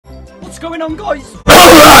What's going on, guys?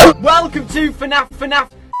 Welcome to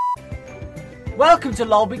FNAF. Welcome to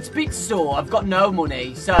Lolbit's Pizza Store. I've got no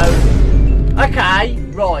money, so... Okay,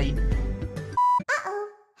 right. Uh-oh,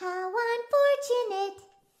 how unfortunate.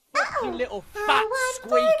 Fucking little fat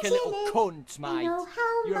squeaker little cunt, mate.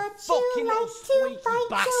 You're a fucking little squeaky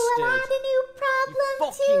bastard. So I'll add a new You problem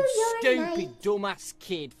fucking to your stupid night. dumbass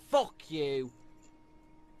kid. Fuck you.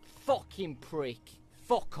 Fucking prick.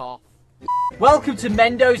 Fuck off. Welcome to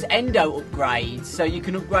Mendo's Endo upgrades. So you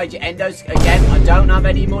can upgrade your endos again. I don't have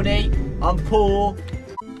any money. I'm poor.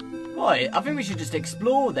 Right, I think we should just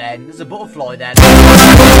explore then. There's a butterfly then.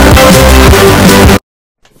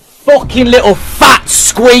 Fucking little fat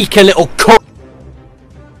squeaker little cunt.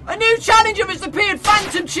 A new challenger has appeared,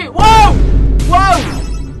 Phantom Chip. Whoa! Whoa!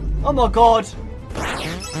 Oh my god.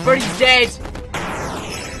 Freddy's dead.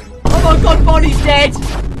 Oh my god, Bonnie's dead.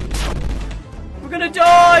 We're gonna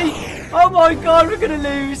die. Oh my god, we're gonna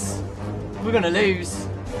lose. We're gonna lose.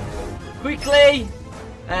 Quickly.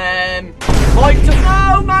 Mike to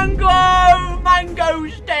no, Mango!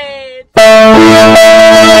 Mango's dead.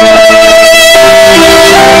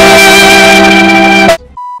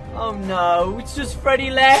 Oh no, it's just Freddy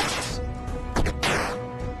left.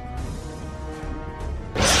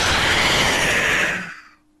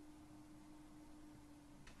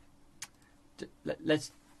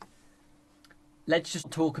 Let's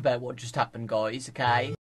just talk about what just happened, guys, okay?